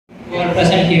who are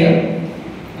present here.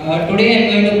 Today I am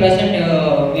going to present a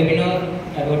webinar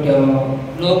about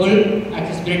Global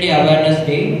Accessibility Awareness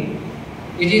Day,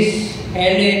 which is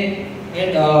held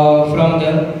from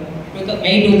the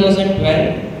May 2012.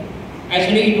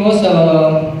 Actually, it was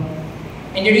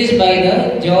introduced by the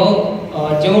Joe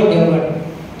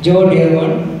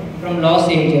Devon from Los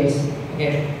Angeles.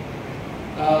 Okay.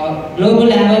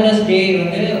 Global Awareness Day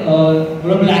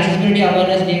Global Accessibility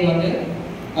Awareness Day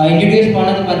introduce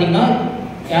பண்ணது பாத்தீங்கன்னா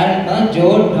யாருன்னா Joe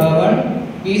Derwent.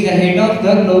 He is the head of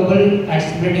the Global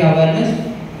Accessibility Awareness,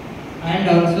 and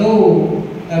also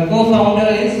co-founder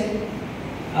is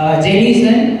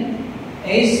Jennison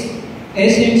is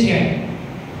Essential.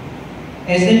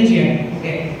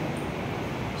 Okay.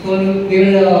 So we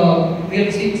will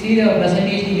see the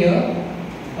presentation here.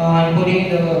 I'm putting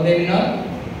the webinar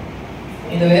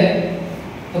in the web.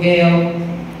 Okay.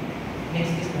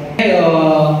 Next is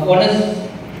one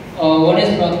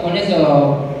is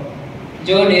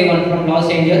Joe Devon from Los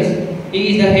Angeles. He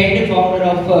is the head founder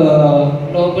of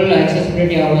Global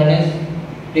Accessibility Awareness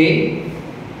Day.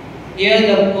 Here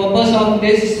the purpose of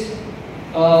this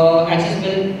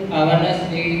Accessible Awareness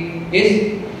Day is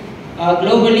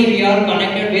globally we are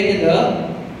connected with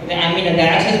the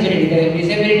accessibility, the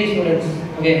disability students.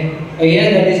 Okay. Here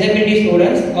the disability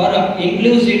students are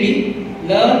inclusively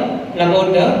learn about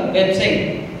the website.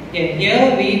 Okay. Here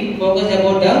we focus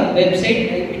about the website.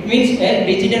 It means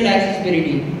digital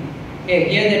accessibility. Okay.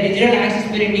 Here the digital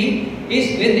accessibility is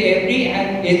with every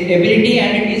ability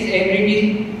and disability,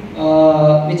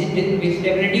 which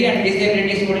ability and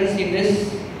disability students in this.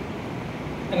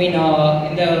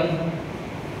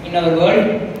 In our world.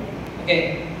 Okay.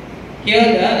 Here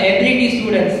the ability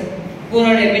students. Who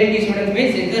are ability students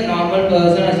means it's a normal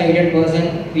person, a sighted person.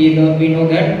 We know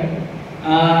that.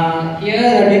 Here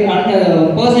the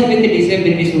person with the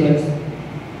disability students.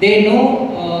 They know.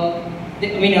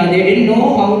 They didn't know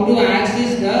how to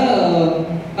access the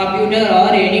computer or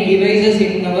any devices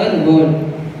in our world.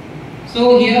 So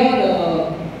here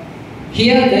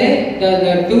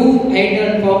the two head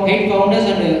founders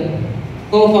and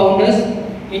co-founders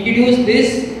introduce this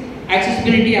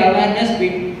accessibility awareness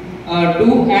to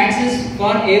access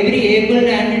for every able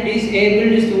and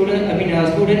disabled student.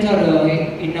 Students are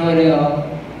in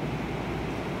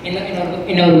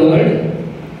our world.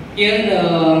 Here,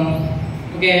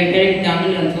 okay, I'll tell in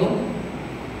Tamil also.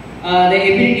 The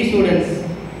ability students.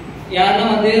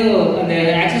 யாரெல்லாம் அந்த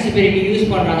accessibility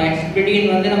use பண்றாங்க. accessibility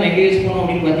நம்ம எங்க use பண்ணோம்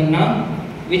அப்படினு பாத்தீங்கன்னா,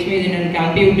 which means in a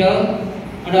computer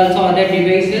and also other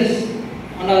devices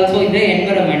and also in the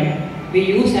environment. We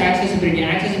use accessibility.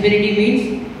 Accessibility means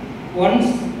once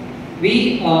we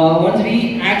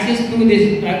access to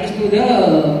the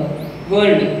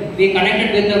world, we connected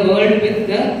with the world with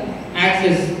the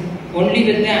access, only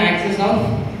with the access of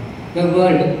the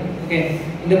world. Okay.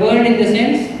 In the world in the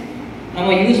sense நம்ம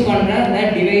use பண்ற அந்த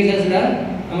டிவைசஸ்ல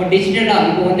நம்ம டிஜிட்டலா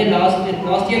இப்போ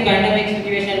last year pandemic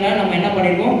சிச்சுவேஷன்ல நம்ம என்ன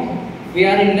பண்ணிருக்கோம், we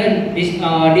are in the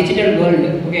digital world.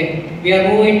 Okay, we are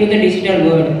moving to the digital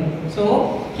world. So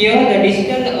here the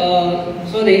digital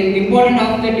so the importance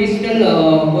of the digital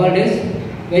world is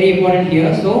very important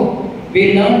here. So we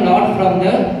learn a lot from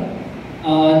the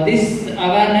this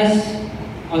awareness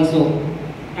also.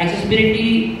 Accessibility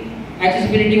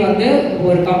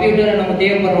ஒரு கம்ப்யூட்டரை நம்ம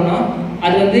தேவைப்படுறோம்னா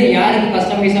அது யாருக்கு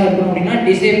கஸ்டமைஸா இருக்கணும் அப்படின்னா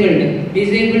disabled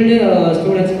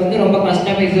ஸ்டூடெண்ட்ஸ்க்கு ரொம்ப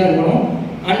கஸ்டமைஸா இருக்கணும்.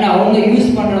 அண்ட் அவங்க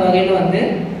யூஸ் பண்ற வகையில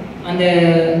அந்த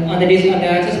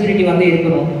accessibility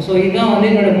இருக்கணும். ஸோ இதுதான்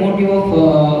என்னோட motive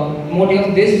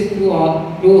of this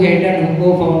two head and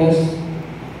co-founders.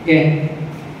 Okay,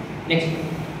 next.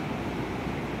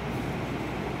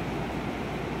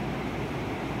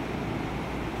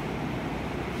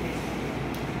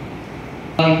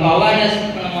 இப்போ அவேர்னஸ்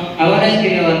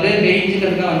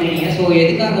தெரிஞ்சுக்கிறதுக்காக வந்துருக்கீங்க. ஸோ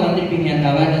எதுக்காக வந்துருப்பீங்க? அந்த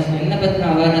அவேர்னஸ் என்ன பற்றின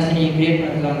அவேர்னஸ் நீங்கள் கிரியேட்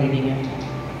பண்ணுறதுக்காக வந்துருக்கீங்க?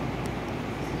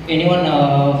 anyone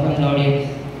from the audience?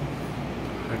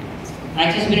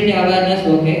 Accessibility awareness.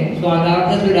 Okay. So அந்த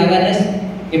accessibility awareness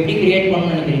எப்படி கிரியேட்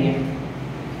பண்ணணும்னு நினைக்கிறீங்க?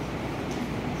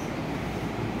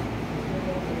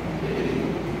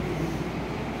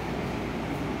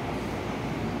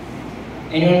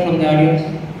 anyone from the audience?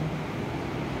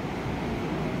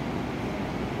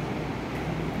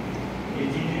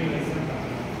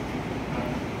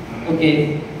 Okay.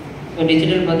 So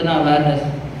digital பத்தின awareness.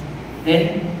 Then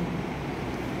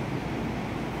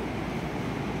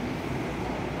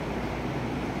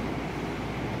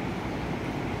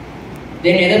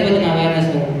எதை பத்தின awareness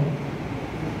வரும்?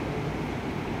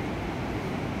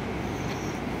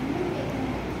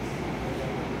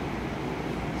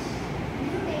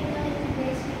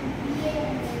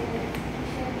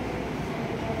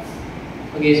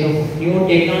 Okay, so new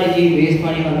technology based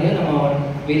பண்ணி வந்து நம்ம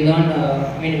will learn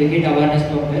we get awareness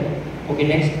of that. Okay,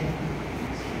 next.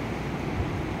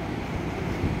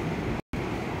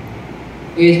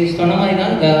 சொன்ன மாதிரி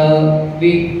தான்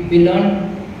we learn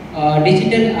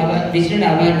digital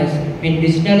awareness.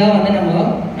 டிஜிட்டலாக வந்து நம்ம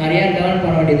நிறையா லேர்ன்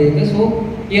பண்ண வேண்டியது இருக்குது. So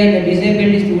here the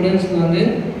disabled students வந்து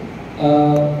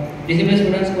disabled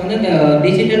ஸ்டூடெண்ட்ஸ்க்கு வந்து இந்த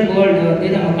டிஜிட்டல் வேர்ல்டு வந்து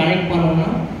நம்ம கனெக்ட் பண்ணோம்னா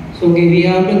so we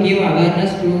have to give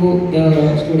awareness to the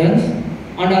students.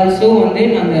 And also வந்து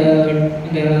அந்த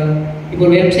இப்போ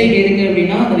ஒரு வெப்சைட் இருக்குது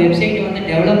அப்படின்னா அந்த வெப்சைட்டை வந்து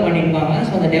டெவலப் பண்ணியிருப்பாங்க.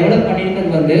 ஸோ அந்த டெவலப்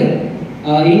பண்ணியிருக்கிறது வந்து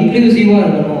இன்க்ளூசிவாக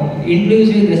இருக்கணும்.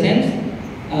 இன்க்ளூசிவ் இன் த சென்ஸ்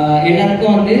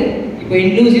எல்லாருக்கும் வந்து இப்போ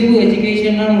இன்க்ளூசிவ்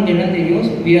எஜுகேஷன்னா நமக்கு என்ன தெரியும்,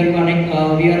 we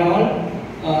are all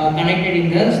connected in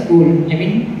the school. I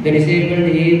mean the disabled,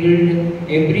 abled,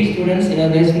 every students,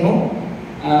 there is no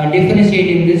differentiate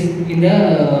in this in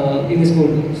the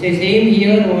school. Same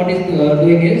here what is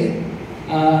doing is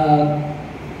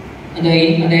அந்த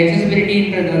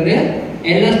accessibility-ன்றது வந்து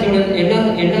எல்லா student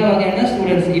எல்லா வகையான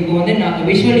students இப்போ வந்து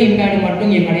visual impaired மட்டும்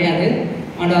இங்கே கிடையாது.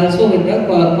 And also with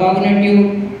cognitive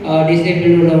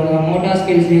disable உள்ளவங்க, மோட்டார்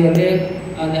ஸ்கில்ஸ்லேயே வந்து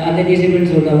அந்த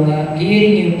டிசேபிள்ஸ் உள்ளவங்க,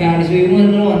 ஹியரிங் இம்பேர்ட்ஸ்,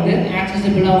 இவங்களும் வந்து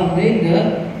ஆக்சசிபிளாக வந்து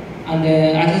அந்த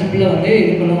ஆக்சசிபிளாக வந்து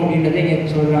இருக்கணும் அப்படின்றத இங்கே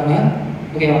சொல்கிறாங்க.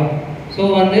 ஓகேவா? ஸோ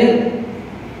வந்து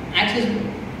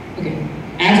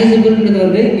ஆக்சசிபிள்ன்றது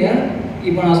வந்து இங்கே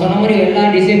இப்போ நான் சொன்ன மாதிரி எல்லா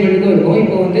டிசேபிளுக்கும் இருக்கும்.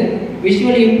 இப்போ வந்து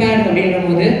விஷுவல் இம்பேர்ட் அப்படின்ற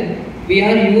போது we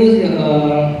are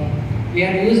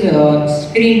use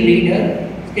screen reader,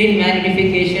 screen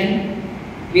magnification,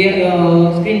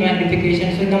 screen magnification.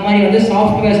 So இந்த மாதிரி வந்து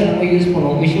சாஃப்ட்வேர்ஸ் நம்ம யூஸ்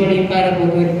பண்ணுவோம். விஷுவல் இம்பேர்டை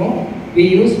பொறுத்த வரைக்கும் we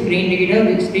use screen reader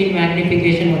with screen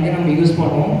magnification வந்து நம்ம யூஸ்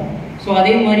பண்ணுவோம். ஸோ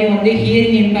அதே மாதிரி வந்து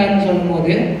ஹியரிங் இம்பேர்ட்னு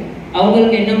சொல்லும்போது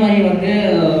அவங்களுக்கு என்ன மாதிரி வந்து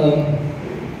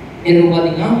இருக்கும்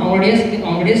பார்த்தீங்கன்னா அவங்களுடைய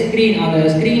ஸ்க்ரீன், அந்த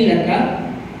ஸ்க்ரீனில் இருக்க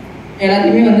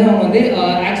எல்லாத்தையுமே வந்து அவங்க வந்து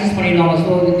ஆக்சஸ் பண்ணிடுவாங்க. So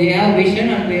they have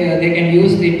vision and they can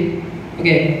use it.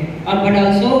 Okay, but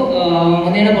also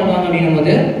வந்து என்ன பண்ணுவாங்க அப்படின்னும்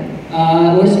போது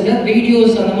ஒரு சில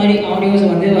வீடியோஸ் அந்த மாதிரி ஆடியோஸ்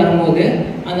வந்து வரும்போது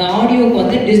அந்த ஆடியோவுக்கு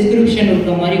வந்து டிஸ்கிரிப்ஷன்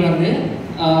இருக்கிற மாதிரி வந்து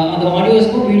அந்த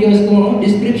ஆடியோஸ்க்கும் வீடியோஸ்க்கும்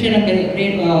டிஸ்கிரிப்ஷனை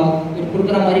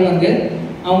கொடுக்குற மாதிரி வந்து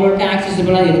அவங்களோட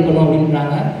ஆக்சசிபிளாக இருக்கணும்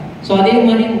அப்படின்றாங்க. ஸோ அதே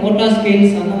மாதிரி மோட்டார்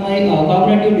ஸ்கில்ஸ் அந்த மாதிரி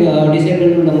காக்னேட்டிவ்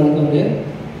டிசேபிள் உள்ளவங்களுக்கு வந்து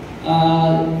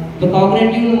இப்போ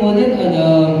காக்னேட்டிவ்னும் போது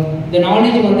இந்த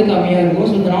நாலேஜ் வந்து கம்மியாக இருக்கும்.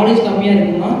 ஸோ இந்த நாலேஜ் கம்மியாக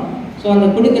இருக்குன்னா ஸோ அந்த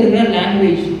கொடுக்குற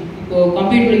லாங்குவேஜ், இப்போது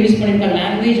கம்ப்யூட்டரில் யூஸ் பண்ணியிருக்க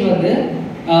லாங்குவேஜ் வந்து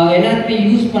எல்லாருமே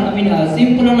யூஸ் பண்ண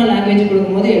சிம்பிளான லாங்குவேஜ்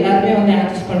கொடுக்கும்போது எல்லாருமே வந்து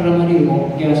ஆக்சஸ் பண்ணுற மாதிரி இருக்கும்.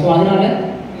 ஓகேவா? ஸோ அதனால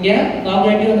இங்கே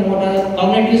காக்னேட்டிவ் அந்த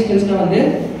காக்னேட்டிவ் ஸ்கில்ஸில் வந்து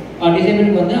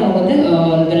டிசேபிளுக்கு வந்து அவங்க வந்து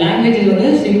இந்த லாங்குவேஜ் வந்து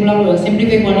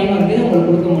சிம்பிளிஃபை பண்ணி வந்து அவங்களுக்கு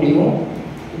கொடுக்க முடியும்.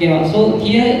 ஓகேவா? So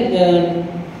here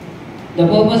the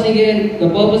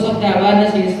purpose of the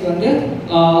awareness is வந்து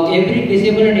every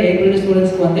disabled and able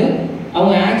students வந்து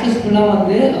அவங்க ஆக்சஸ்ஃபுல்லாக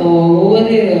வந்து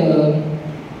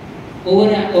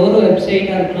ஒவ்வொரு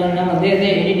வெப்சைட்டாக இருக்கணும்னா வந்து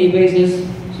எனி டிவைசஸ்,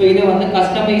 ஸோ இதை வந்து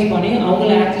கஸ்டமைஸ் பண்ணி அவங்கள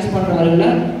ஆக்சஸ் பண்ணுறவர்கள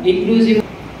இன்க்ளூசிவ்.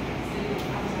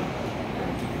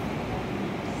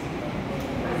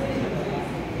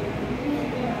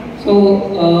 ஸோ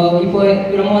இப்போ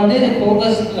நம்ம வந்து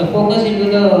ஃபோக்கஸ்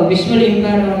இன்டு விஷுவல்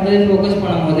இம்பேர்ட் வந்து ஃபோக்கஸ்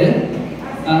பண்ணும்போது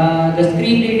இந்த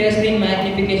ஸ்க்ரீன் ரீடர், ஸ்க்ரீன்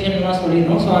மேக்னிஃபிகேஷன்லாம்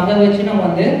சொல்லியிருந்தோம். ஸோ அதை வச்சு நம்ம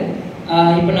வந்து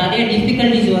இப்போ நிறைய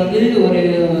டிஃபிகல்ட்டிஸ் வந்து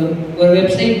ஒரு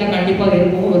வெப்சைட்டில் கண்டிப்பாக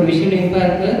இருக்கும். ஒரு விஷுவல்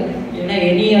இம்பேர்க்கு இல்லைன்னா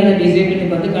எனி அதர்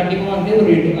டிசேபிலிட்டிக்கு வந்து கண்டிப்பாக வந்து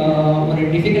ஒரு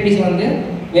டிஃபிகல்ட்டிஸ் வந்து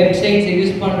வெப்சைட்ஸை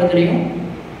யூஸ் பண்ணுறதுலையும்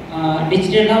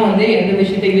டிஜிட்டலாக வந்து எந்த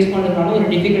விஷயத்தை யூஸ் பண்ணுறதுனாலும் ஒரு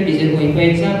டிஃபிகல்ட்டிஸ் இருக்கும். இப்போ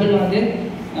எக்ஸாம்பிள் வந்து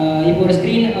இப்போ ஒரு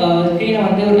ஸ்க்ரீனை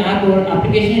வந்து ஒரு ஆப், ஒரு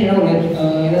அப்ளிகேஷன் இல்லைன்னா ஒரு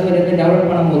ஏதாவது ஒரு இது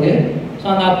டெவலப் பண்ணும்போது ஸோ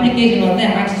அந்த அப்ளிகேஷன் வந்து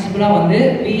ஆக்சசிபிளாக வந்து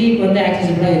பிஇக்கு வந்து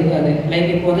ஆக்சசிபிளாக இருக்காது. லைக்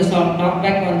இப்போ வந்து டாக்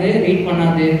பேக் வந்து ரீட்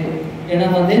பண்ணாது, ஏன்னா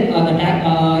வந்து அந்த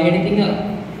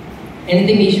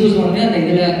எனிதிங் இஷ்யூஸ் வந்து அந்த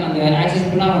இதில் அந்த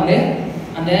ஆக்சசிபிளாக வந்து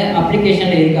அந்த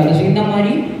அப்ளிகேஷனில் இருக்காது. ஸோ இந்த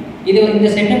மாதிரி இந்த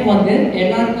செட்டப் வந்து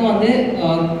எல்லாருக்கும்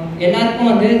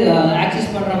வந்து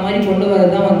ஆக்சஸ் பண்ணுற மாதிரி கொண்டு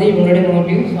வரது தான் வந்து இவங்களுடைய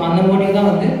மோட்டிவ். ஸோ அந்த மோட்டிவ்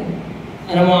தான் வந்து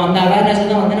நம்ம அந்த அவேர்னஸை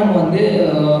தான் வந்து நம்ம வந்து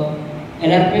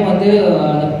எல்லாருக்குமே வந்து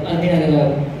அதை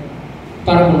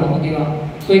பரப்பணும். ஓகேவா?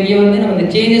 ஸோ இங்கே வந்து நம்ம இந்த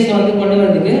சேஞ்சஸை வந்து கொண்டு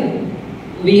வரதுக்கு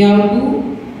we have to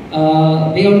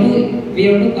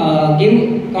give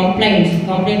complaints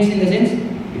in the sense,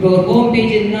 இப்போ ஒரு ஹோம்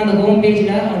பேஜ் இருக்குன்னா அந்த ஹோம்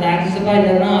பேஜில் அந்த ஆக்சஸபிளாக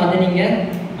இல்லைன்னா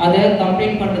அதை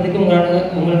கம்ப்ளைண்ட் பண்ணுறதுக்கு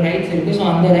உங்களுக்கு ரைட்ஸ் இருக்குது. ஸோ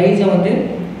அந்த ரைட்ஸை வந்து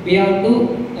we have to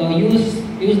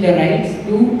use the rights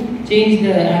to change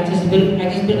the accessible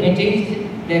and change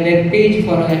the web page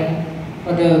for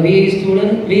the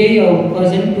VA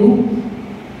person to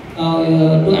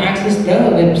access the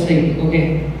website. Okay,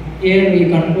 here we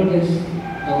conclude this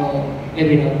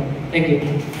webinar. Thank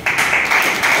you.